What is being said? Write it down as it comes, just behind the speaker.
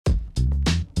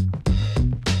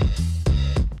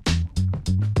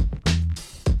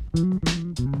Ladies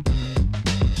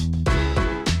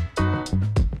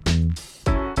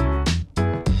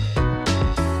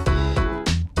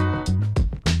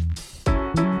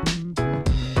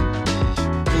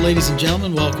and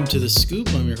gentlemen, welcome to The Scoop.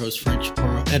 I'm your host, Frank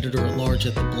Chaparro, editor-at-large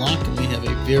at The Block, and we have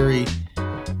a very,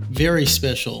 very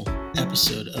special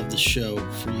episode of the show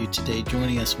for you today.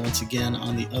 Joining us once again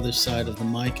on the other side of the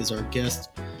mic is our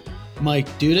guest, Mike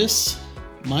Dudas.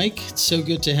 Mike, it's so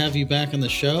good to have you back on the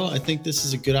show. I think this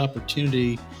is a good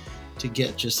opportunity to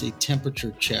get just a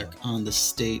temperature check on the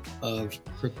state of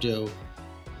crypto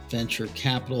venture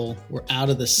capital. We're out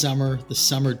of the summer. The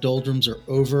summer doldrums are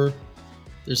over.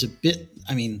 There's a bit,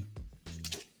 when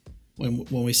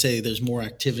we say there's more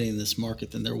activity in this market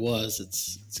than there was,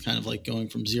 it's kind of like going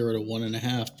from 0 to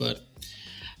 1.5. But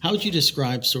how would you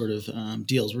describe sort of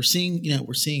deals? We're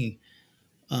seeing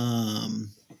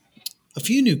a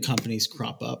few new companies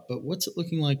crop up, but what's it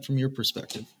looking like from your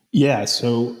perspective? Yeah,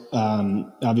 so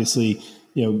obviously,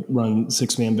 run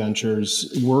 6-man ventures.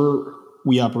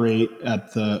 We operate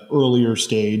at the earlier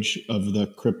stage of the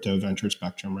crypto venture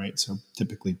spectrum, right? So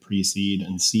typically pre-seed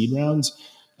and seed rounds,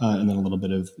 and then a little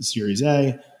bit of Series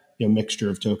A, mixture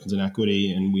of tokens and equity,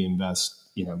 and we invest,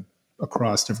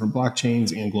 across different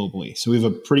blockchains and globally. So we have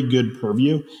a pretty good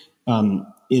purview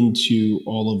into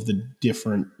all of the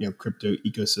different, crypto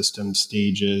ecosystem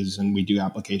stages, and we do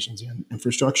applications and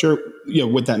infrastructure.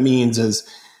 What that means is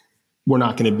we're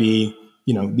not going to be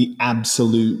the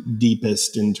absolute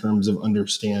deepest in terms of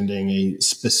understanding a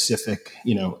specific,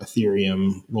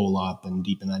 Ethereum roll up and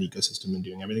deep in that ecosystem and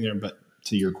doing everything there. But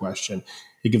to your question,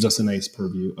 it gives us a nice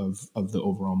purview of the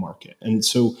overall market. And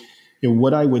so,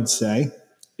 what I would say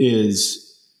is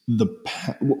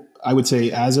I would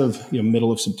say as of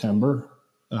middle of September,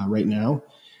 right now,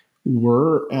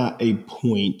 we're at a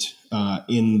point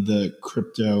in the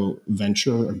crypto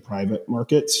venture and private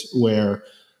markets where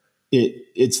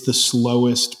it's the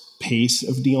slowest pace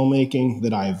of deal making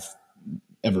that I've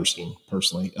ever seen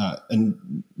personally,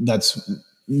 and that's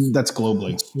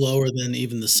globally. It's lower than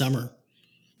even the summer.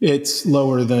 It's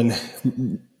lower than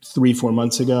 3-4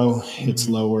 months ago. Mm-hmm. It's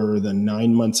lower than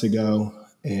 9 months ago,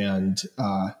 and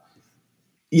I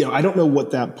don't know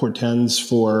what that portends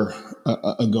for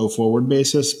a go forward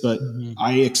basis, but mm-hmm.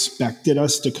 I expected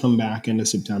us to come back into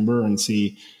September and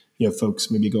see folks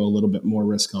maybe go a little bit more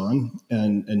risk on,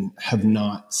 and have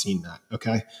not seen that.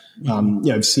 Okay. Mm-hmm.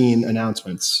 I've seen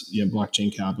announcements,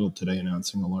 Blockchain Capital today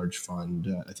announcing a large fund.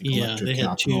 I think Electric they had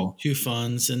Capital. two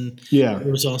funds, and there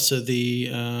was also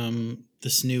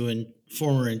this new and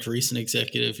former and recent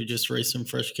executive who just raised some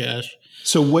fresh cash.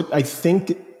 So what I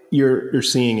think you're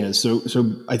seeing is, so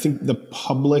I think the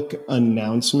public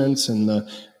announcements and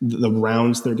the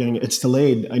rounds they're getting, it's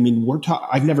delayed. I mean,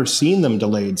 I've never seen them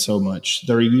delayed so much.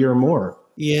 They're a year or more.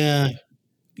 Yeah,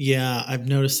 I've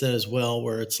noticed that as well,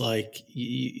 where it's like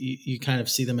you kind of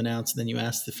see them announce, and then you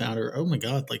ask the founder, "Oh my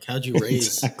God, like how'd you raise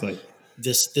exactly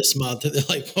this month?" And they're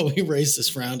like, "Well, we raised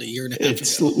this round a year and a half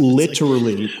it's ago."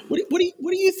 Literally. It's like,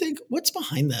 what do you think? What's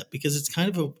behind that? Because it's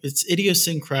kind of it's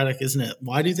idiosyncratic, isn't it?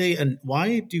 Why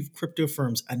do crypto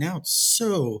firms announce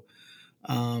so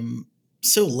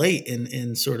late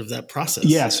in sort of that process?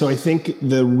 Yeah, so I think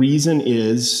the reason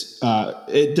is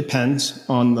it depends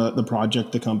on the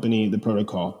project, the company, the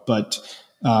protocol. But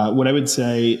what I would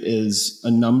say is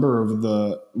a number of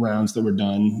the rounds that were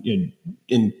done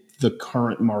in the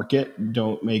current market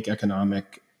don't make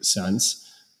economic sense,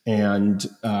 and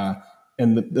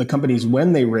the companies,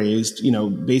 when they raised,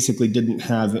 basically didn't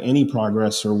have any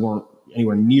progress or weren't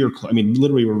anywhere near close. I mean,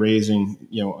 literally, we're raising,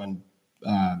 on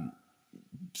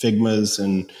Figmas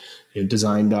and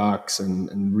design docs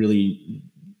and really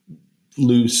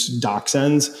loose docs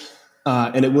ends.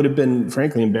 And it would have been,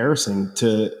 frankly, embarrassing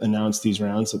to announce these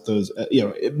rounds at those,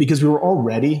 because we were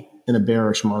already in a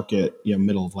bearish market,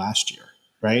 middle of last year.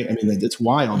 Right. I mean, it's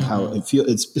wild mm-hmm. how it feels.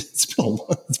 It's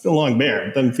been a long bear.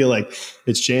 It doesn't feel like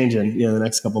it's changing, the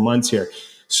next couple of months here.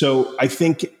 So I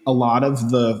think a lot of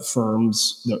the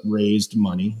firms that raised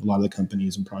money, a lot of the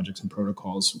companies and projects and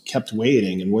protocols kept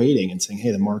waiting and saying, "Hey,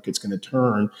 the market's going to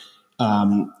turn.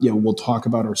 We'll talk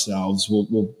about ourselves.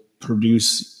 We'll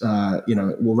produce.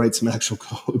 We'll write some actual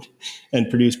code and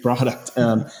produce product,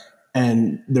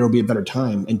 and there will be a better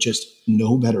time." And just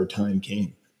no better time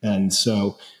came. And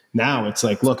so now it's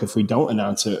like, look, if we don't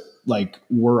announce it, like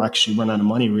we're actually running out of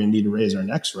money. We're going to need to raise our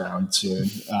next round soon.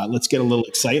 Let's get a little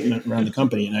excitement around the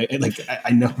company. And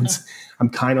I know I'm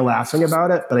kind of laughing about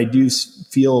it, but I do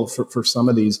feel for some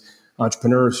of these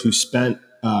entrepreneurs who spent,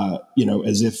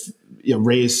 as if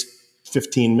raised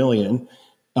 15 million,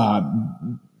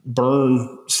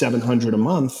 burn 700 a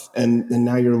month, and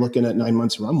now you're looking at 9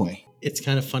 months runway. it's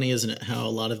kind of funny, isn't it, how a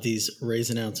lot of these raise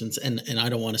announcements, and I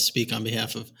don't want to speak on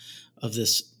behalf of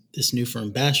this new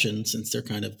firm Bastion, since they're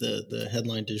kind of the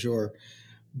headline du jour,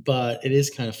 but it is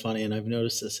kind of funny, and I've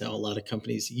noticed this, how a lot of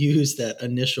companies use that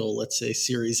initial, let's say,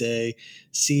 Series A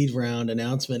seed round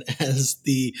announcement as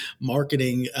the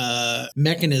marketing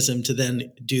mechanism to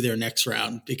then do their next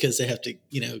round, because they have to,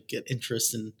 get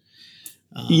interest in.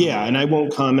 Yeah, and I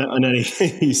won't comment on any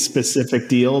specific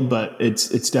deal, but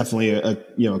it's definitely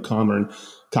a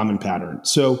common pattern.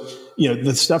 So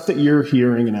the stuff that you're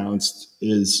hearing announced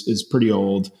is pretty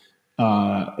old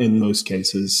in most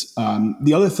cases.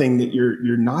 The other thing that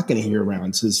you're not going to hear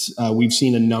around is we've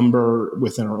seen a number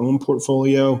within our own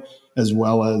portfolio, as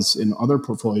well as in other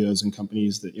portfolios and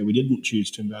companies that we didn't choose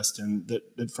to invest in,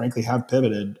 that frankly have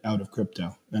pivoted out of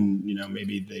crypto, and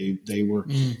maybe they were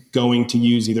going to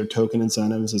use either token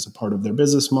incentives as a part of their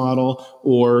business model,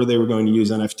 or they were going to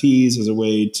use NFTs as a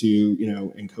way to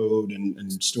encode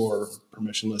and store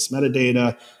permissionless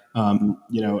metadata,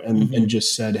 and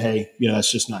just said, hey, that's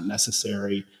just not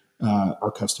necessary.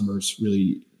 Our customers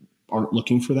really aren't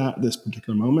looking for that at this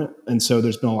particular moment, and so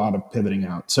there's been a lot of pivoting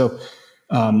out. So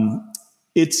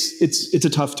it's a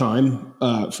tough time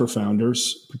for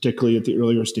founders, particularly at the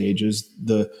earlier stages.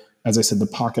 As I said, the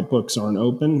pocketbooks aren't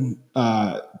open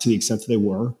to the extent that they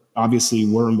were. Obviously,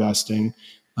 we're investing,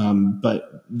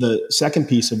 but the second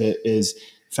piece of it is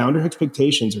founder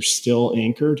expectations are still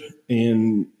anchored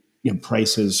in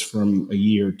prices from a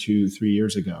year, 2-3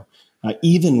 years ago,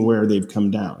 even where they've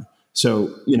come down.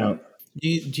 So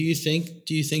Do you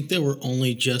think that we're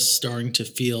only just starting to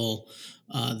feel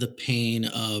the pain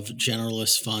of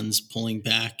generalist funds pulling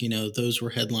back? Those were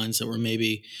headlines that were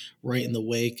maybe right in the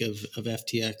wake of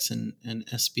FTX and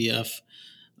SBF,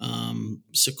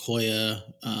 Sequoia,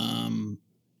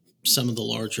 some of the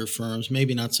larger firms,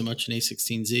 maybe not so much in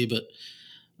A16Z, but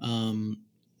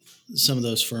some of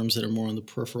those firms that are more on the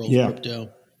peripheral of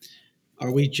crypto. Are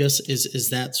we is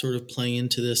that sort of playing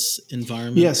into this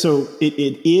environment? Yeah, so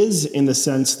it is, in the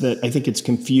sense that I think it's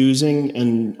confusing,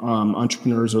 and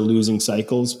entrepreneurs are losing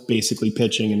cycles, basically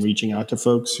pitching and reaching out to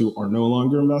folks who are no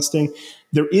longer investing.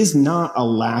 There is not a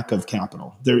lack of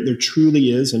capital. There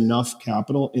truly is enough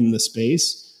capital in the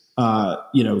space.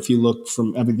 If you look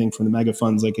from everything from the mega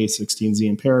funds like A16Z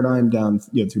and Paradigm down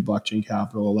through Blockchain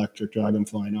Capital, Electric,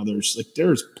 Dragonfly, and others, like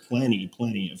there's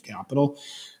plenty of capital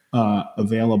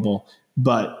available.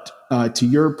 But to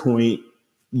your point,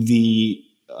 the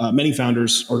many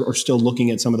founders are still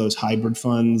looking at some of those hybrid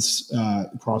funds,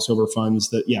 crossover funds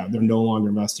that, they're no longer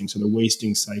investing. So they're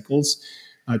wasting cycles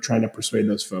trying to persuade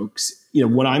those folks.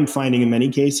 What I'm finding in many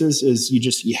cases is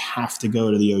you have to go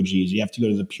to the OGs. You have to go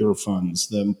to the pure funds,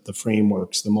 the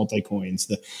frameworks, the multi-coins,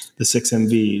 the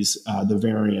 6MVs, the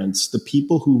variants, the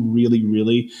people who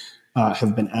really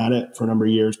have been at it for a number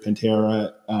of years,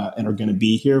 Pantera, and are going to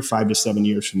be here 5 to 7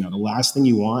 years from now. The last thing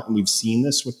you want, and we've seen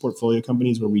this with portfolio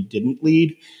companies where we didn't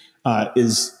lead,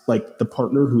 is like the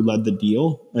partner who led the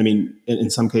deal. I mean, in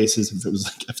some cases, if it was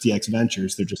like FTX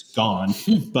Ventures, they're just gone.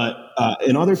 But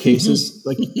in other cases,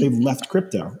 like they've left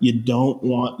crypto. You don't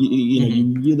want,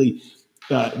 you really,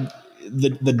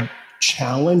 the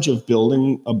challenge of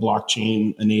building a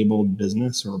blockchain enabled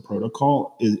business or a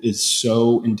protocol is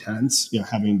so intense,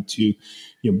 having to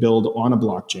build on a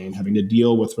blockchain, having to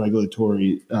deal with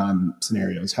regulatory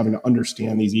scenarios, having to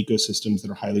understand these ecosystems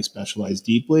that are highly specialized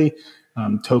deeply,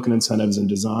 token incentives and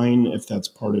design, if that's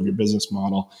part of your business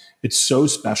model. It's so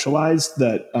specialized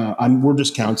that we're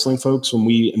just counseling folks when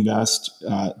we invest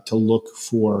to look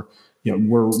for,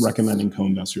 we're recommending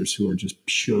co-investors who are just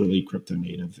purely crypto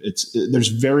native. There's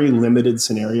very limited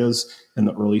scenarios in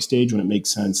the early stage when it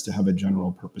makes sense to have a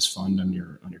general purpose fund on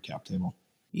your cap table.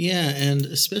 Yeah, and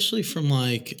especially from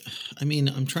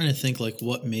I'm trying to think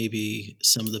what maybe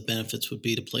some of the benefits would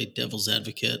be, to play devil's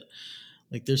advocate.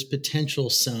 Like there's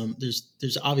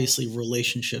there's obviously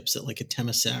relationships that like a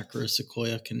Temasek or a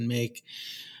Sequoia can make,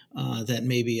 that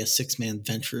maybe a six-man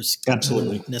ventures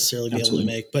wouldn't necessarily be able to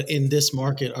make. But in this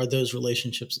market, are those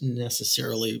relationships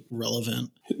necessarily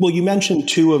relevant? Well, you mentioned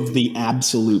two of the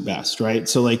absolute best, right?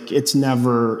 So like it's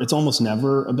almost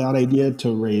never a bad idea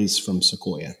to raise from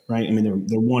Sequoia, right? I mean,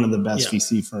 they're one of the best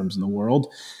VC firms in the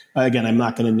world. Again, I'm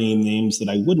not going to name names that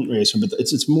I wouldn't raise from, but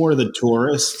it's more the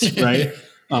tourists, right?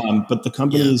 But the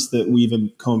companies that we've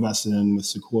co-invested in with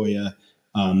Sequoia,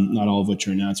 not all of which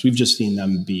are announced. We've just seen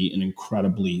them be an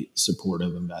incredibly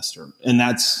supportive investor. And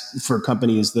that's for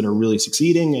companies that are really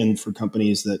succeeding and for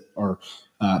companies that are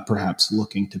perhaps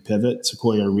looking to pivot.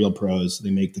 Sequoia are real pros. They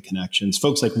make the connections.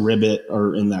 Folks like Ribbit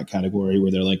are in that category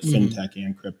where they're like fintech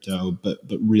and crypto, but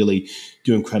really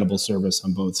do incredible service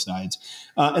on both sides.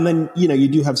 And then, you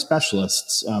do have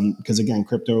specialists because, again,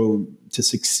 crypto to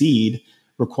succeed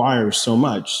requires so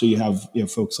much. So you have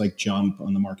folks like Jump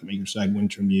on the market maker side,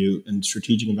 Wintermute, and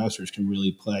strategic investors can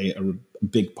really play a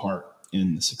big part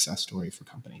in the success story for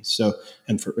companies. So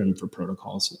and for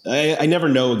protocols. I never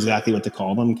know exactly what to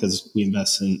call them because we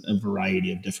invest in a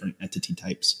variety of different entity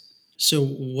types. So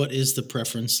what is the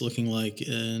preference looking like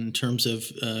in terms of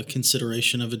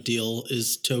consideration of a deal?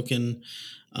 Is token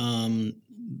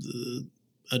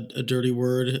a dirty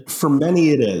word? For many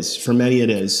it is.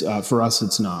 For us,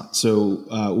 it's not.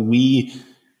 So we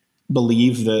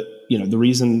believe that the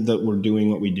reason that we're doing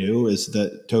what we do is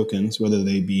that tokens, whether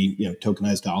they be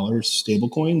tokenized dollars, stable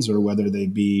coins, or whether they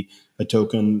be a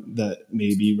token that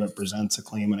maybe represents a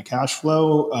claim and a cash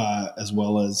flow, as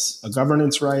well as a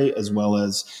governance right, as well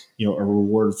as a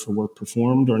reward for work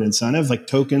performed or an incentive, like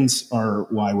tokens are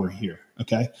why we're here.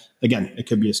 Okay, again, it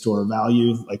could be a store of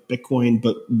value like Bitcoin,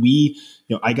 but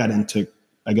I got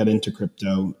into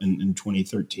crypto in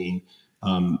 2013.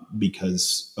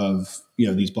 Because of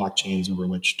these blockchains over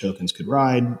which tokens could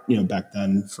ride. Back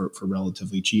then for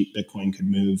relatively cheap, Bitcoin could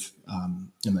move, and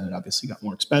then it obviously got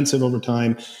more expensive over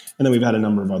time. And then we've had a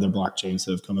number of other blockchains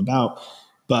that have come about.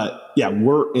 But yeah,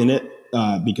 we're in it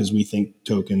because we think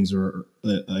tokens are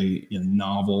a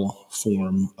novel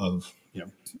form of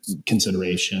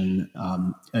consideration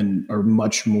and are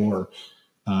much more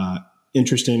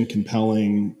interesting,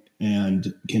 compelling,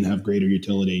 and can have greater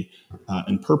utility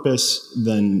and purpose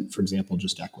than, for example,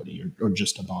 just equity or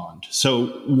just a bond.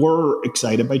 So we're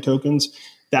excited by tokens.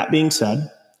 That being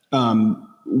said,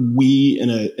 we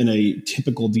in a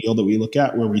typical deal that we look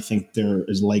at where we think there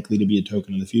is likely to be a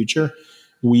token in the future,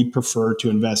 we prefer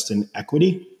to invest in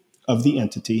equity of the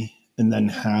entity and then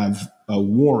have a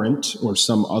warrant or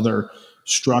some other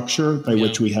structure by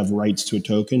which we have rights to a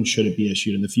token should it be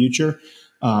issued in the future.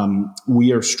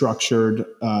 We are structured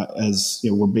as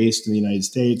we're based in the United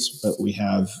States, but we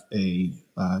have a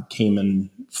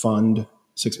Cayman fund,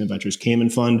 6 Man Ventures Cayman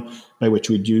fund, by which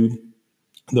we do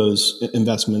those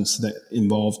investments that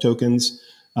involve tokens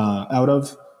out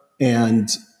of. And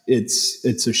it's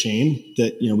a shame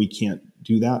that we can't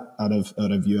do that out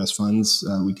of U.S. funds.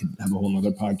 We could have a whole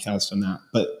other podcast on that.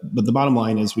 But the bottom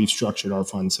line is we've structured our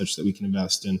fund such that we can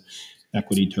invest in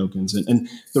equity tokens. And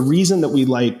the reason that we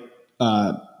like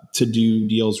to do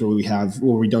deals where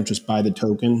we don't just buy the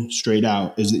token straight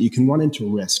out is that you can run into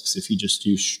risks if you just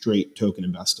do straight token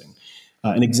investing.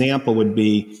 An example would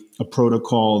be a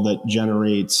protocol that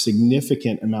generates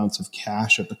significant amounts of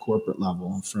cash at the corporate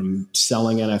level from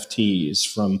selling NFTs,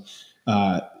 from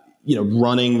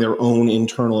running their own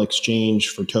internal exchange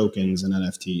for tokens and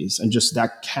NFTs, and just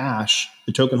that cash,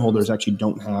 the token holders actually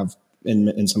don't have.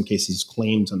 In some cases,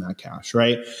 claims on that cash,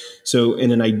 right? So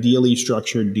in an ideally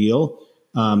structured deal,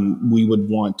 we would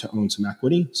want to own some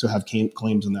equity, so have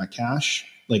claims on that cash,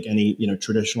 like any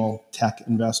traditional tech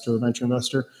investor or venture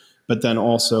investor, but then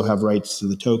also have rights to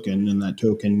the token, and that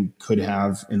token could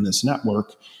have in this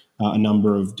network a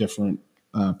number of different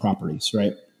properties,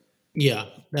 right? Yeah,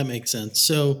 that makes sense.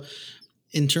 So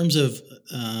in terms of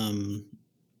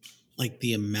like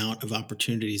the amount of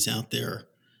opportunities out there,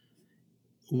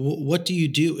 what do you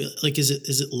do? Like, is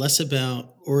it less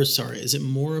about, or sorry, is it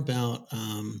more about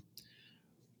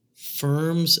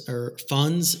firms or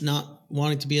funds not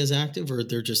wanting to be as active, or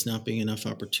there just not being enough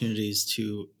opportunities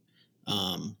to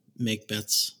make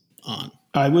bets on?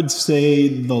 I would say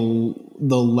the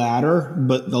latter,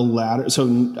 but the latter.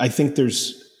 So I think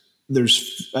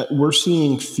we're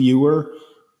seeing fewer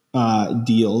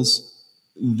deals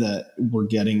that we're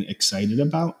getting excited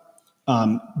about.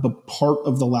 But part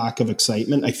of the lack of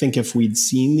excitement, I think if we'd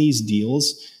seen these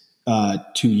deals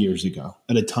 2 years ago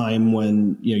at a time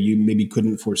when you maybe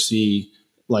couldn't foresee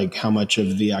like how much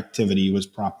of the activity was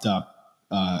propped up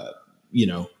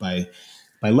by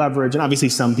leverage, and obviously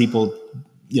some people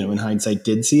in hindsight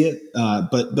did see it,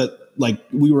 but like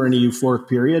we were in a euphoric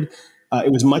period,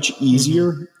 it was much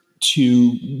easier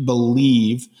to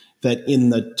believe that in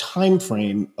the time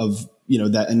frame of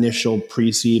that initial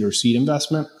pre-seed or seed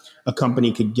investment, a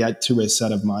company could get to a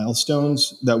set of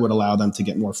milestones that would allow them to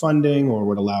get more funding, or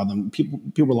would allow them people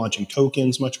were launching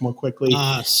tokens much more quickly.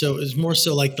 So it's more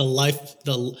so like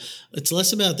it's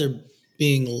less about there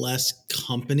being less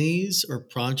companies or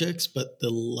projects, but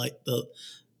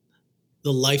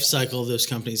the life cycle of those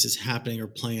companies is happening or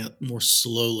playing out more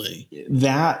slowly.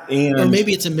 That Or and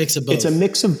maybe it's a mix of it's a both.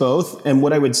 mix of both. And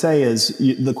what I would say is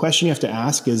the question you have to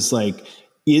ask is like,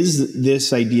 is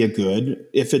this idea good?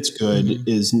 If it's good,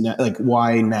 Mm-hmm. like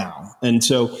why now? And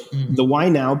so the Mm-hmm. why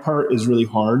now part is really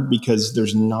hard because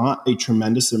there's not a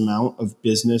tremendous amount of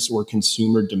business or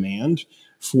consumer demand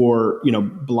for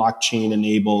blockchain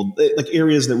enabled like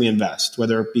areas that we invest,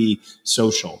 whether it be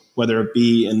social, whether it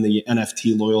be in the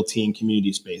NFT loyalty and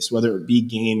community space, whether it be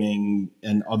gaming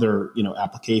and other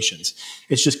applications.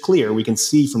 It's just clear we can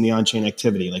see from the on-chain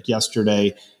activity. Like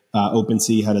yesterday,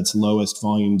 OpenSea had its lowest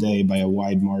volume day by a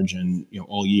wide margin,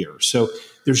 all year. So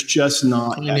there's just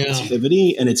not I know.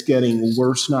 activity, and it's getting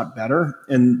worse, not better.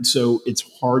 And so it's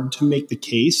hard to make the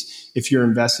case if you're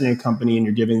investing in a company and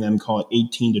you're giving them, call it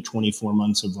 18 to 24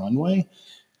 months of runway,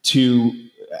 to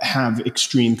have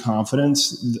extreme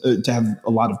confidence, to have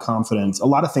a lot of confidence. A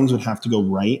lot of things would have to go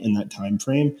right in that time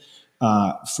frame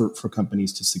for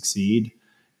companies to succeed.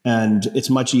 And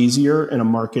it's much easier in a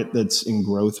market that's in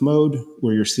growth mode,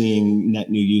 where you're seeing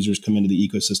net new users come into the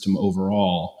ecosystem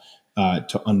overall,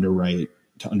 to underwrite,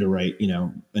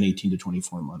 an 18 to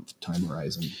 24-month time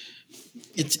horizon.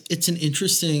 It's an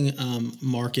interesting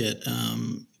market.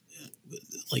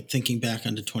 Like thinking back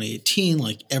onto 2018,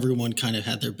 like everyone kind of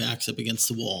had their backs up against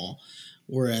the wall,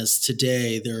 whereas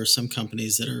today there are some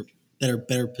companies that are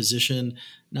better positioned,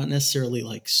 not necessarily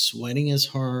like sweating as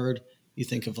hard. You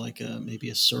think of like maybe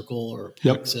a Circle or a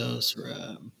Yep. Paxos or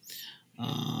a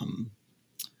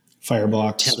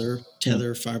Fireblocks.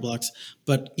 Tether, Fireblocks.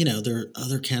 But, there are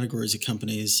other categories of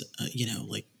companies,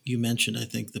 like you mentioned, I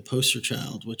think the poster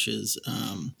child, which is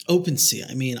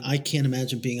OpenSea. I mean, I can't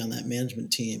imagine being on that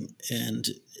management team and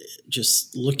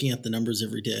just looking at the numbers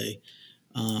every day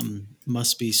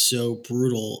must be so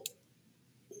brutal.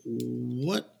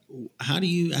 How do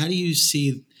you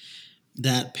see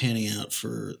that panning out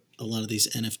for a lot of these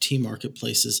NFT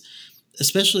marketplaces,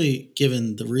 especially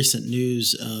given the recent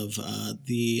news of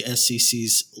the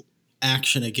SEC's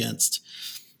action against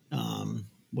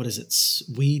what is it,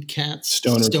 weed cats,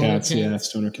 Stoner cats, yeah,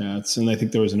 stoner cats. And I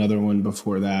think there was another one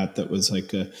before that was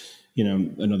like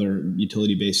another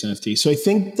utility based NFT. So I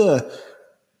think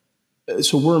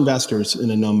so we're investors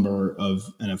in a number of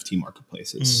NFT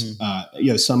marketplaces,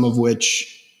 some of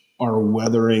which are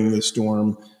weathering the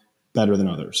storm better than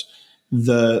others.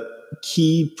 The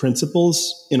key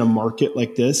principles in a market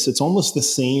like this, it's almost the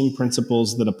same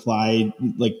principles that apply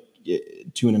like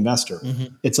to an investor.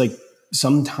 Mm-hmm. It's like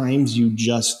sometimes you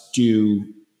just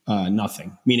do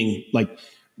nothing, meaning like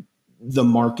the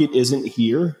market isn't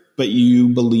here, but you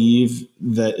believe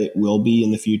that it will be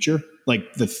in the future.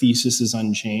 Like the thesis is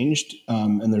unchanged,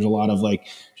 and there's a lot of like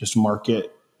just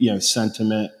market,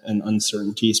 sentiment and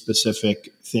uncertainty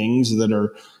specific things that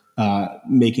are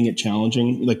making it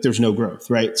challenging. Like there's no growth,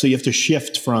 right? So you have to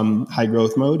shift from high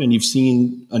growth mode, and you've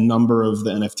seen a number of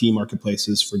the NFT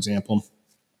marketplaces, for example,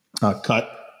 cut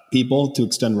people to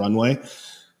extend runway.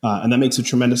 And that makes a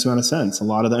tremendous amount of sense. A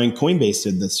lot of them, Coinbase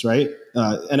did this, right?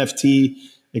 NFT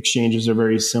exchanges are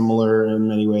very similar in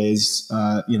many ways,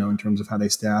 in terms of how they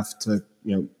staff to,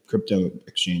 crypto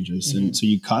exchanges. Mm-hmm. And so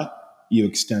you cut, you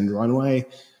extend runway,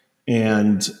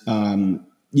 and,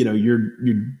 you're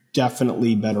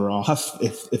definitely better off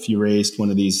if you raised one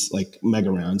of these like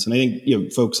mega rounds. And I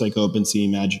think, folks like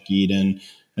OpenSea, Magic Eden,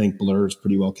 I think Blur is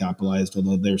pretty well capitalized,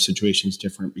 although their situation's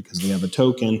different because they have a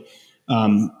token.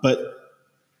 But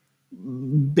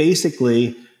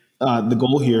basically, the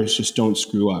goal here is just don't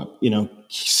screw up.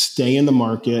 Stay in the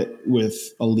market with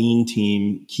a lean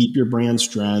team, keep your brand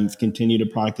strength, continue to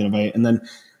product innovate, and then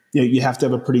you have to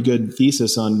have a pretty good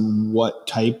thesis on what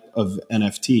type of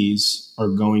NFTs are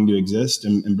going to exist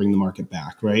and bring the market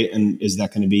back, right? And is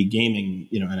that going to be gaming,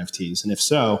 NFTs? And if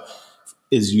so,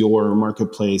 is your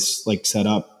marketplace like set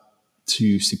up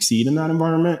to succeed in that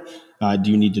environment?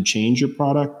 Do you need to change your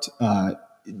product?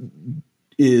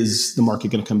 Is the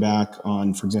market going to come back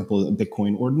on, for example,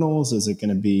 Bitcoin ordinals? Is it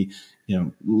going to be,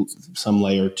 some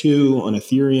layer 2 on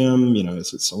Ethereum?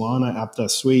 Is it Solana,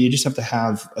 Aptos, Sui? You just have to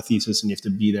have a thesis and you have to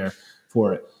be there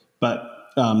for it. But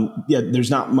there's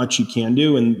not much you can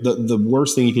do. And the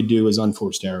worst thing you could do is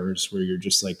unforced errors, where you're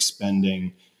just like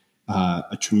spending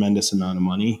a tremendous amount of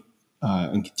money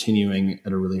and continuing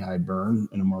at a really high burn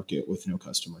in a market with no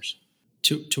customers.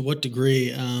 To what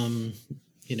degree,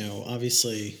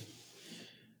 obviously,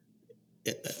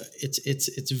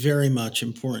 it's very much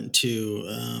important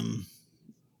to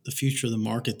the future of the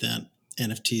market that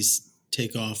NFTs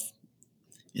take off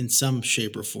in some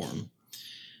shape or form.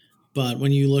 But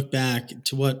when you look back,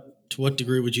 to what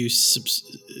degree would you say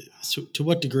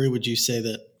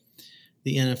that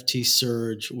the NFT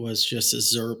surge was just a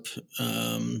zero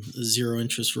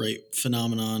interest rate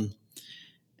phenomenon,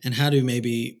 and how do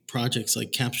maybe projects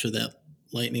like capture that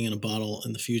lightning in a bottle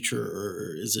in the future,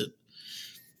 or is it?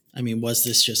 I mean, was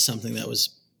this just something that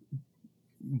was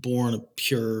born of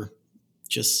pure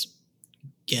just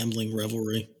gambling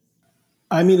revelry?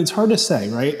 I mean, it's hard to say,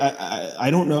 right?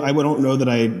 I don't know. I don't know that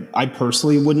I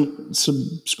personally wouldn't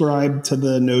subscribe to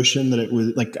the notion that it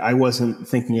was like, I wasn't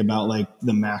thinking about like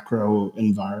the macro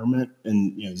environment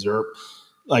and, ZERP.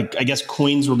 Like, I guess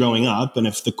coins were going up, and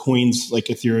if the coins like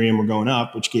Ethereum were going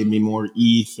up, which gave me more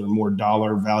ETH or more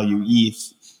dollar value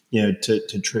ETH,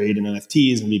 to trade in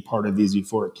NFTs and be part of these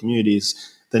euphoric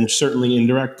communities, then certainly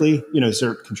indirectly,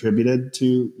 ZERP contributed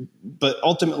to. But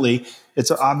ultimately,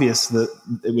 it's obvious that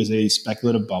it was a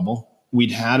speculative bubble.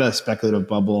 We'd had a speculative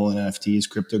bubble in NFTs,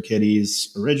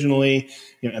 CryptoKitties originally,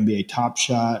 NBA Top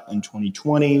Shot in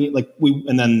 2020,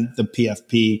 and then the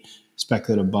PFP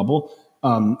speculative bubble.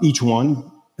 Each one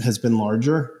has been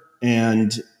larger,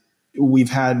 and we've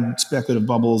had speculative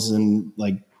bubbles in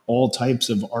like all types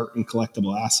of art and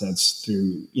collectible assets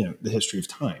through the history of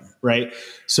time, right?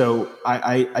 So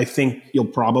I think you'll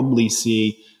probably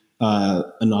see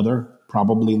another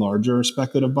probably larger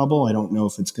speculative bubble. I don't know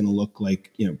if it's going to look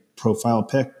like profile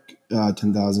pick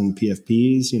 10,000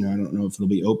 PFPs. I don't know if it'll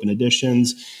be open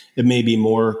editions. It may be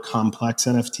more complex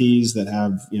NFTs that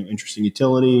have interesting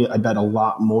utility. I bet a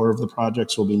lot more of the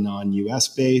projects will be non-US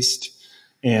based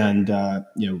and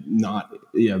not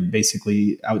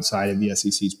basically outside of the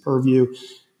SEC's purview.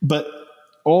 But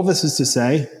all this is to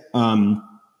say, I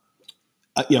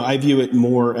view it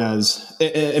more as,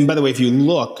 and by the way, if you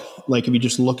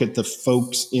just look at the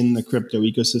folks in the crypto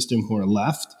ecosystem who are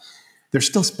left, they're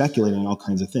still speculating on all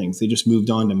kinds of things. They just moved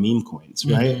on to meme coins,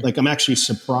 right? Mm-hmm. Like, I'm actually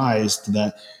surprised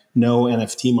that no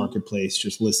NFT marketplace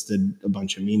just listed a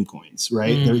bunch of meme coins,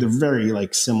 right? Mm. They're very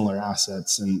like similar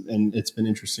assets, and it's been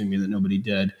interesting to me that nobody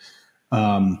did.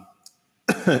 So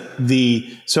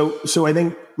I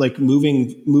think like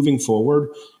moving forward,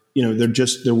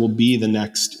 there will be the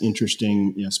next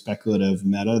interesting speculative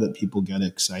meta that people get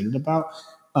excited about.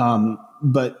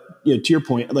 But to your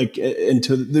point, like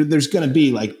there's going to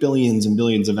be like billions and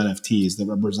billions of NFTs that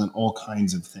represent all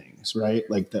kinds of things, right?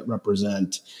 Like that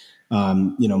represent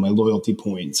my loyalty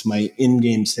points, my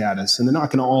in-game status, and they're not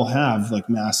going to all have like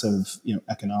massive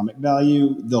economic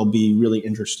value. They'll be really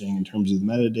interesting in terms of the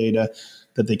metadata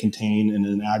that they contain, and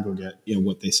in an aggregate,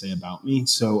 what they say about me.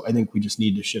 So I think we just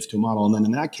need to shift to a model. And then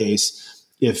in that case,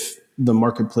 if the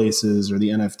marketplaces or the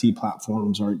NFT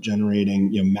platforms aren't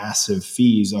generating massive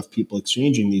fees off people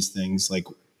exchanging these things, like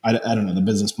I don't know, the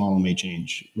business model may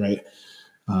change, right?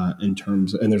 In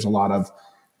terms, and there's a lot of,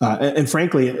 and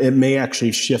frankly, it may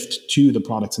actually shift to the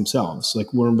products themselves.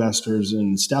 Like, we're investors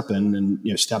in Steppen, and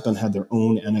Steppen had their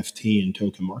own NFT and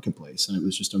token marketplace, and it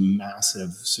was just a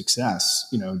massive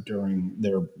success. During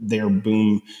their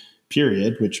boom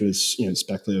period, which was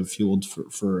speculative fueled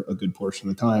for a good portion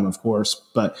of the time, of course.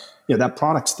 But that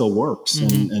product still works,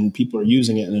 mm-hmm. and people are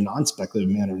using it in a non-speculative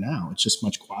manner now. It's just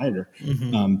much quieter.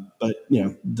 Mm-hmm. But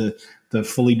the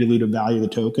fully diluted value of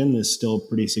the token is still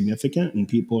pretty significant, and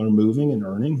people are moving and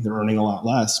earning. They're earning a lot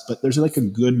less, but there's like a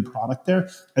good product there.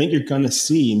 I think you're going to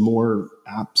see more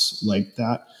apps like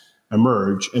that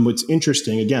emerge. And what's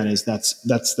interesting, again, is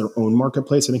that's their own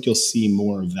marketplace. I think you'll see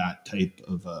more of that type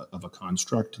of a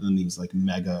construct than these like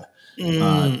mega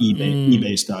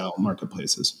eBay style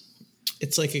marketplaces.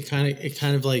 It's like it kind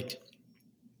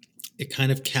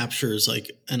of captures like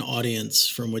an audience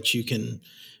from which you can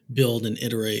build and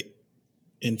iterate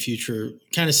in future.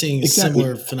 Kind of seeing exactly.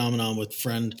 Similar phenomenon with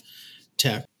Friend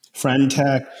Tech,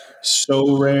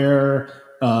 So Rare.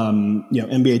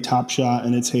 NBA Top Shot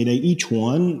in its heyday, each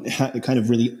one kind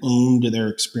of really owned their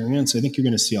experience. I think you're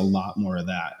going to see a lot more of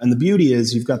that. And the beauty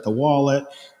is you've got the wallet,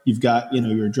 you've got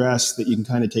your address that you can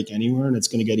kind of take anywhere, and it's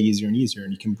going to get easier and easier.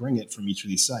 And you can bring it from each of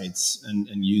these sites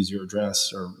and use your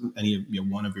address or any of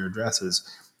one of your addresses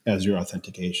as your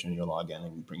authentication. You'll log in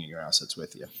and bringing your assets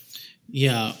with you.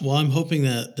 Yeah, well, I'm hoping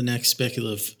that the next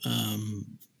speculative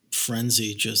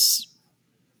frenzy just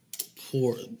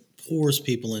pours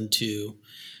people into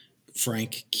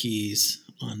Frank Keys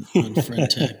on Friend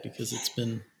Tech, because it's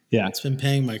been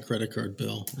paying my credit card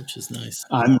bill, which is nice.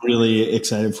 I'm really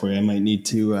excited for you. I might need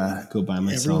to go buy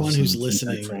myself everyone who's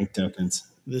listening Frank tokens.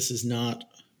 This is not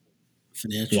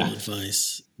financial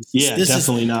advice.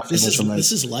 Definitely not financial advice.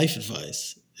 This is life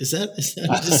advice. Is that a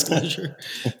disclosure?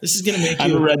 This is going to make you...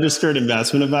 I'm a registered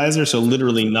investment advisor, so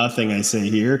literally nothing I say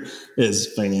here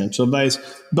is financial advice.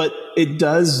 But it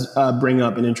does bring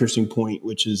up an interesting point,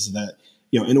 which is that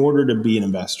in order to be an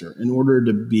investor, in order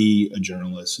to be a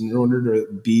journalist, in order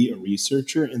to be a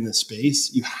researcher in the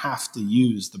space, you have to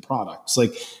use the products.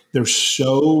 Like they're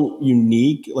so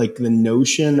unique, like the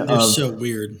notion They're of so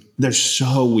weird. they're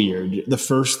so weird. The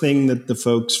first thing that the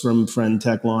folks from Friend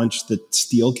Tech launched, the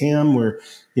Steel Cam, where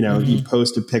you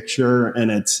post a picture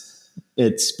and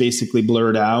it's basically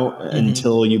blurred out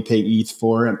until you pay ETH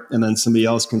for it, and then somebody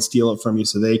else can steal it from you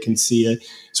so they can see it.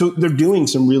 So they're doing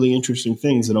some really interesting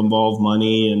things that involve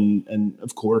money and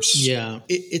of course, Yeah,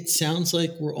 it sounds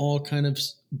like we're all kind of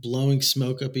blowing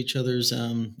smoke up each other's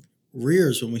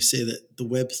rears when we say that the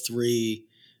Web3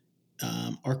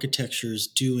 architectures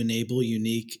do enable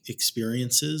unique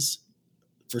experiences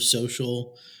for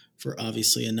social, for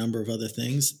obviously a number of other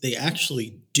things. They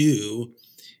actually do.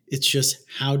 It's just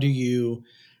how do you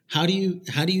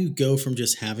go from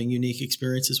just having unique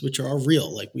experiences, which are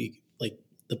real, like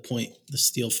the point, the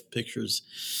steel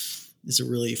pictures is a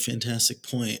really fantastic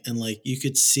point. And like you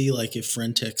could see like if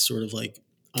Frentech sort of like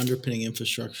underpinning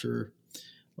infrastructure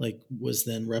like was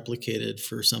then replicated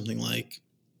for something like,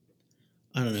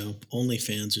 I don't know,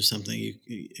 OnlyFans or something,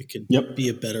 it could yep. be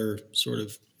a better sort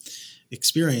of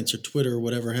experience, or Twitter or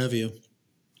whatever have you.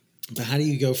 But how do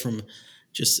you go from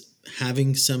just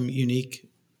having some unique,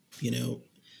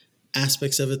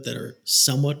 aspects of it that are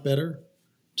somewhat better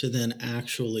to then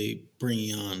actually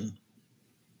bringing on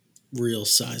real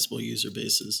sizable user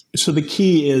bases? So the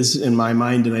key is, in my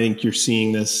mind, and I think you're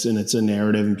seeing this, and it's a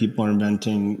narrative, and people are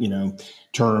inventing,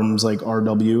 terms like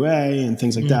RWA and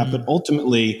things like that. But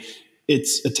ultimately,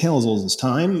 it's a tale as old as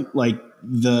time. Like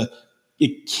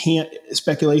it can't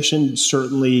speculation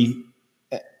certainly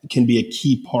can be a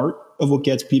key part of what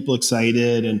gets people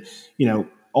excited, and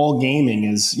all gaming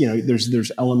is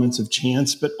there's elements of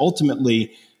chance, but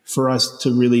ultimately, for us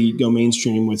to really go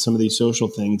mainstream with some of these social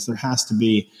things, there has to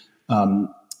be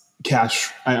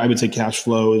cash. I would say cash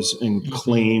flows and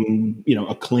claim,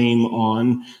 a claim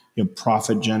on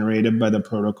profit generated by the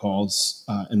protocols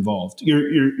involved.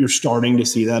 You're starting to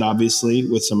see that obviously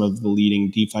with some of the leading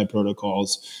DeFi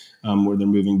protocols where they're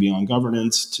moving beyond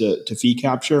governance to fee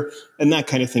capture, and that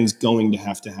kind of thing's going to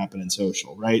have to happen in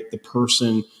social, right? The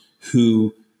person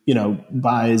who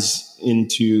buys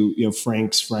into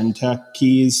Frank's Friend Tech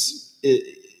keys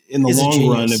in the Is a long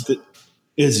run, genius. if it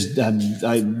is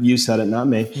you said it, not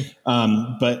me,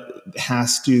 but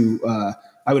has to.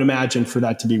 I would imagine for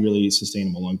that to be really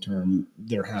sustainable long term,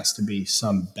 there has to be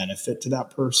some benefit to that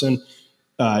person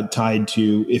tied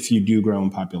to if you do grow in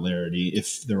popularity,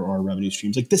 if there are revenue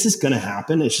streams. Like this is going to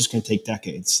happen. It's just going to take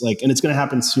decades. And it's going to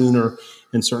happen sooner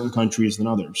in certain countries than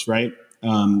others, right?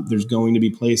 There's going to be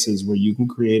places where you can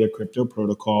create a crypto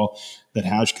protocol that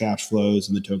has cash flows,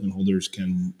 and the token holders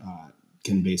can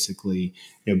basically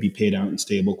be paid out in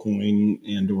stable coin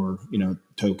and or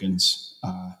tokens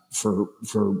for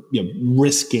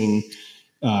risking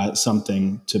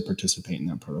something to participate in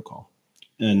that protocol.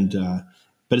 And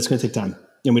but it's going to take time,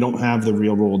 and we don't have the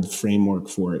real world framework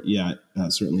for it yet.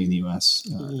 Certainly in the U.S.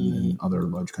 And in other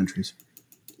large countries.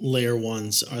 Layer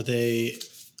ones, are they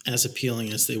as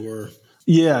appealing as they were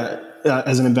Yeah,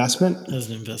 as an investment. as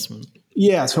an investment?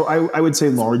 Yeah, so I would say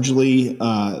largely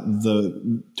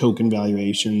the token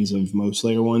valuations of most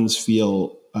layer ones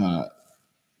feel the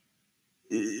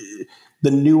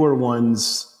newer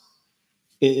ones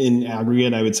in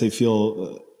aggregate, I would say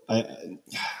feel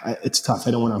it's tough.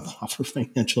 I don't want to offer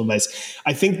financial advice.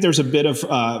 I think there's a bit of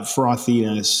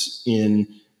frothiness in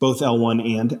both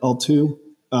L1 and L2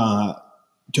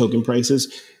 token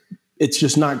prices. It's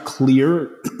just not clear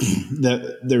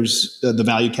that there's the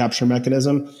value capture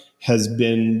mechanism has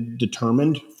been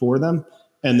determined for them.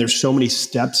 And there's so many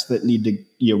steps that need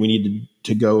to, we need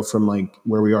to go from like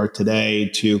where we are today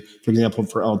to, for example,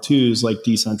 for L2s, like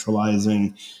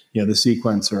decentralizing, the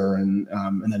sequencer and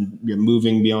then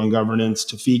moving beyond governance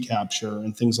to fee capture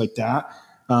and things like that.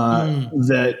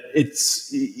 That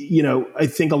it's, I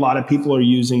think a lot of people are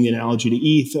using the analogy to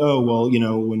ETH. Oh, well,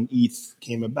 when ETH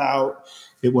came about,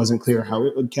 it wasn't clear how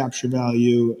it would capture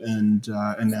value. And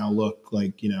now look,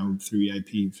 like, through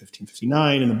EIP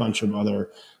 1559 and a bunch of other,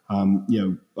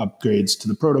 upgrades to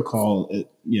the protocol,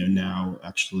 it, now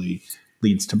actually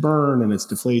leads to burn and it's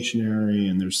deflationary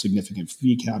and there's significant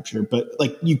fee capture. But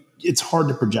like it's hard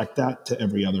to project that to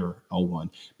every other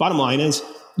L1. Bottom line is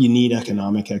you need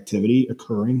economic activity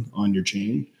occurring on your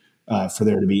chain for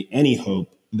there to be any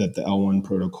hope that the L1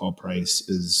 protocol price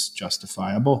is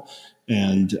justifiable.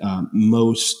 And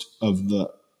most of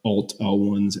the alt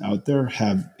L1s out there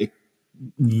have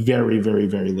very, very,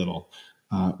 very little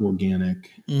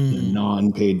organic,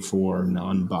 non-paid for,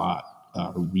 non-bot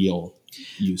real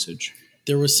usage.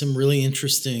 There was some really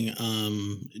interesting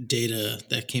data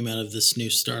that came out of this new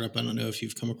startup. I don't know if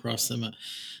you've come across them.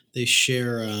 They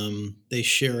share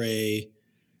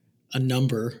a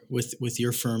number with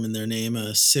your firm in their name.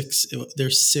 Their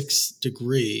sixth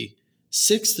degree.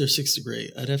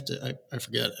 I'd have to. I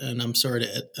forget. And I'm sorry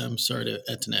to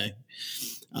Etene,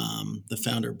 the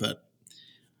founder, but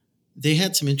they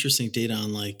had some interesting data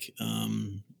on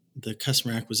the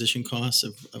customer acquisition costs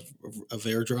of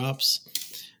airdrops,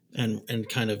 and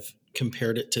kind of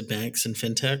compared it to banks and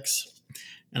fintechs.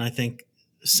 And I think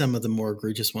some of the more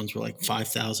egregious ones were like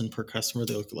 5,000 per customer.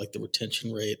 They looked at like the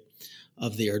retention rate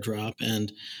of the airdrop,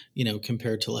 and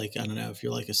compared to, like, I don't know, if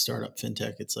you're like a startup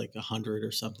fintech, it's like 100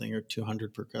 or something, or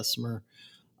 200 per customer,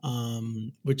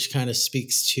 which kind of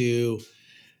speaks to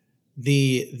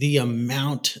the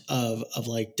amount of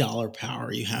like dollar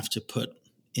power you have to put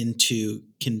into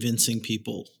convincing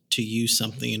people to use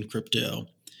something in crypto,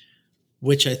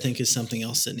 which I think is something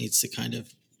else that needs to kind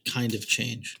of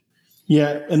change.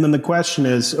 Yeah, and then the question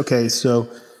is, okay, so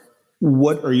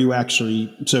what are you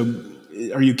actually? So,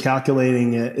 are you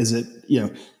calculating it? Is it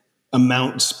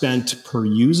amount spent per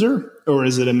user, or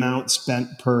is it amount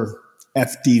spent per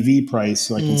FDV price,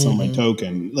 so I can sell my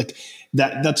token? Like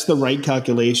that's the right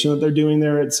calculation that they're doing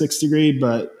there at 6th Degree.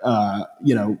 But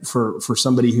for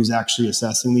somebody who's actually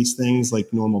assessing these things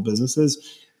like normal businesses,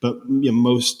 but not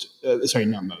most,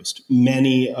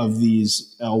 many of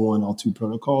these L1, L2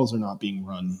 protocols are not being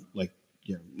run like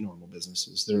normal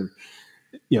businesses. They're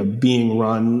being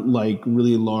run like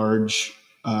really large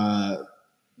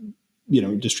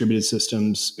distributed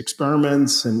systems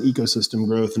experiments and ecosystem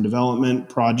growth and development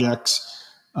projects,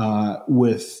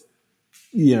 with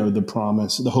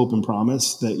the hope and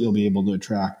promise that you'll be able to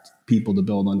attract people to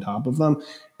build on top of them,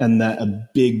 and that a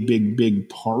big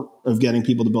part of getting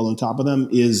people to build on top of them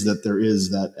is that there is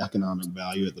that economic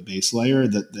value at the base layer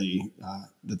that they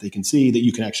can see, that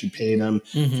you can actually pay them,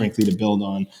 frankly, to build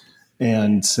on.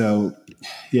 And so,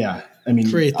 yeah, I mean,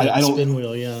 Create that I don't. spin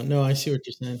wheel. Yeah, no, I see what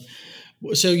you're saying.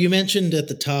 So you mentioned at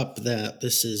the top that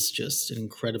this is just an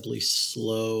incredibly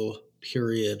slow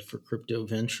period for crypto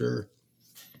venture.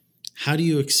 How do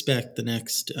you expect the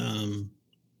next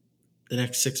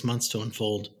 6 months to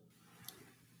unfold?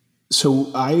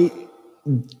 So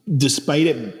despite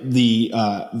it, the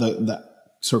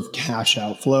sort of cash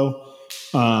outflow,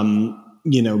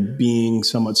 being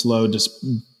somewhat slow,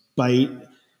 despite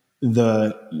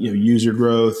the user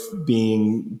growth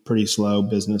being pretty slow,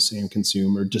 business and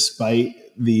consumer, despite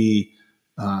the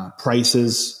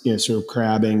prices sort of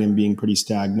crabbing and being pretty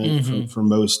stagnant for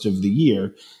most of the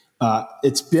year,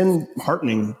 it's been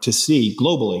heartening to see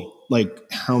globally, like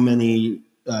how many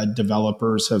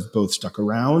developers have both stuck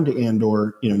around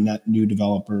and/or net new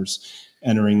developers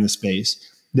entering the space.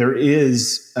 There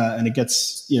is, and it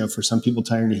gets for some people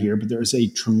tiring to hear, but there is a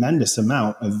tremendous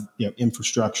amount of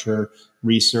infrastructure,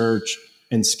 research,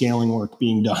 and scaling work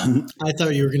being done. I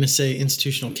thought you were going to say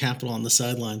institutional capital on the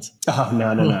sidelines. Oh,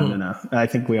 no. I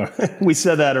think we are. We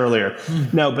said that earlier.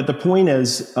 No, but the point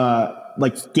is,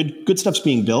 like good stuff's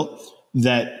being built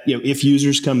that, if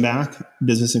users come back,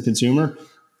 business and consumer,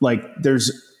 like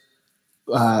there's,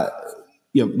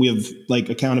 we have like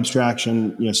account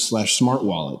abstraction, / smart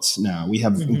wallets. Now we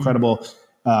have incredible,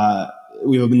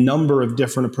 we have a number of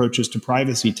different approaches to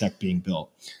privacy tech being built.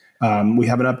 We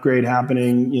have an upgrade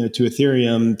happening, to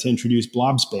Ethereum to introduce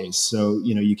blob space, so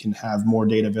you can have more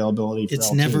data availability for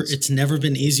L2s. It's never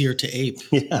been easier to ape.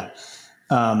 Yeah.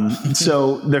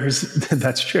 So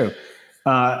that's true.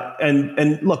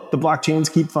 And look, the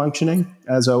blockchains keep functioning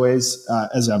as always,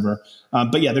 as ever.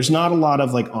 But yeah, there's not a lot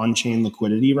of like on-chain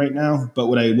liquidity right now. But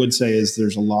what I would say is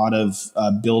there's a lot of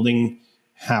building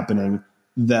happening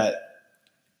that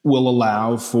will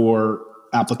allow for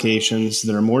applications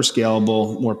that are more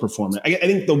scalable, more performant. I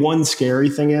think the one scary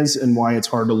thing is, and why it's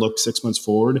hard to look 6 months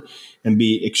forward and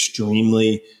be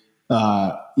extremely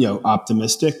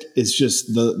optimistic, is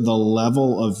just the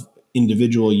level of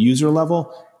individual user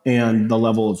level and the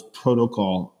level of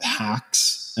protocol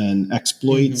hacks and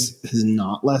exploits has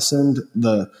not lessened.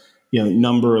 The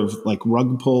number of like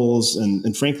rug pulls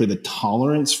and frankly the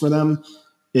tolerance for them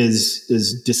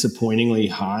is disappointingly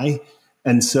high.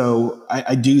 And so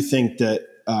I do think that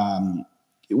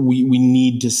we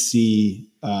need to see,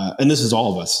 and this is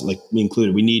all of us, like me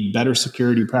included, we need better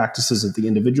security practices at the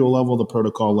individual level, the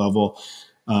protocol level,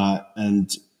 and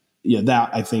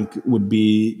that I think would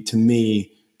be, to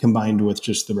me, combined with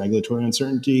just the regulatory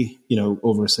uncertainty,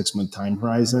 over a 6 month time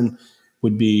horizon,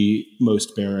 would be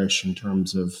most bearish in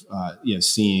terms of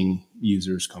seeing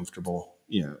users comfortable,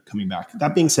 coming back.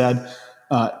 That being said,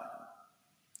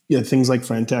 things like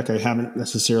Friendtech, I haven't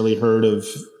necessarily heard of.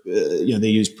 They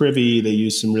use Privy. They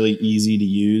use some really easy to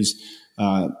use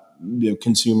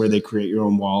consumer. They create your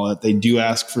own wallet. They do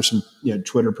ask for some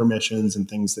Twitter permissions and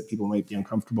things that people might be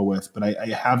uncomfortable with. But I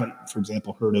haven't, for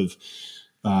example, heard of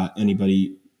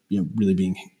anybody really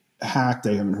being hacked.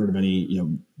 I haven't heard of any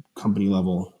company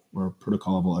level or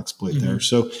protocol level exploit there.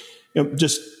 So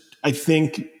just I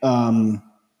think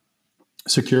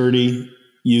security,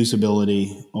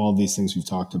 usability, all these things we've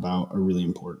talked about are really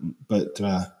important. But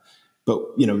the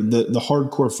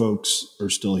hardcore folks are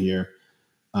still here.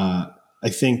 I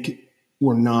think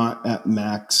we're not at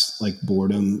max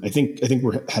boredom. I think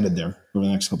we're headed there over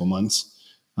the next couple of months.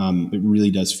 It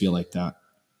really does feel like that.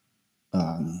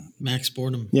 Max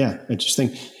boredom. Yeah, I just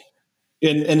think,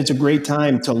 and it's a great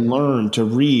time to learn, to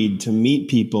read, to meet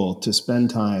people, to spend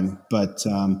time. But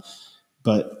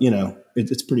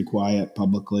it's pretty quiet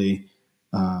publicly.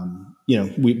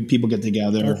 People get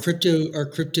together. Are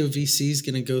crypto VCs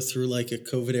going to go through like a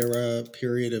COVID era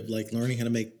period of learning how to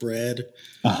make bread?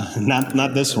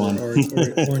 Not this one. Or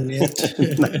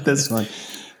knit. Not this one.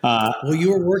 Well,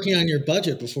 you were working on your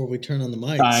budget before we turn on the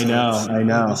mic. I know. I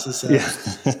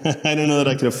don't know that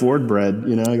I could afford bread.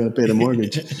 I got to pay the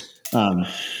mortgage.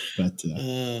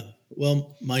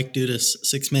 Well, Mike Dudas,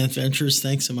 6-Man Ventures,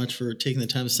 thanks so much for taking the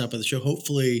time to stop by the show.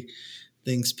 Hopefully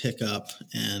things pick up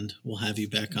and we'll have you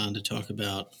back on to talk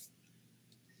about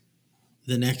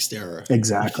the next era.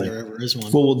 Exactly. If there ever is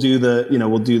one. Well, we'll do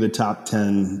the top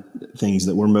 10 things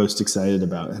that we're most excited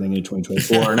about heading into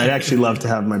 2024. And I'd actually love to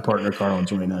have my partner Carl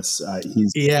join us.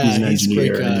 He's an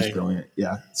engineer and he's brilliant.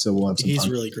 Yeah. So we'll have some fun. He's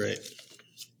really great.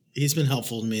 He's been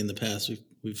helpful to me in the past.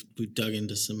 We've dug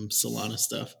into some Solana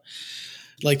stuff.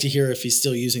 I'd like to hear if he's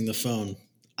still using the phone.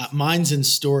 Mine's in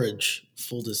storage.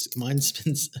 Mine's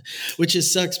been, which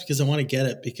sucks because I want to get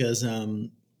it because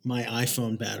my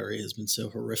iPhone battery has been so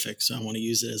horrific. So I want to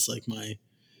use it as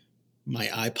my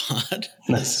iPod.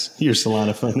 Nice. Your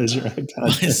Solana phone is your iPod. My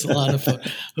Solana phone.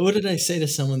 What did I say to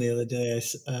someone the other day?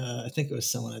 I think it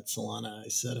was someone at Solana. I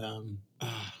said,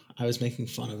 I was making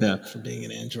fun of it for being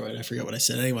an Android. I forget what I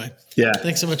said. Anyway. Yeah.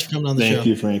 Thanks so much for coming on the show. Thank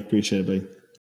you, Frank. Appreciate it, buddy.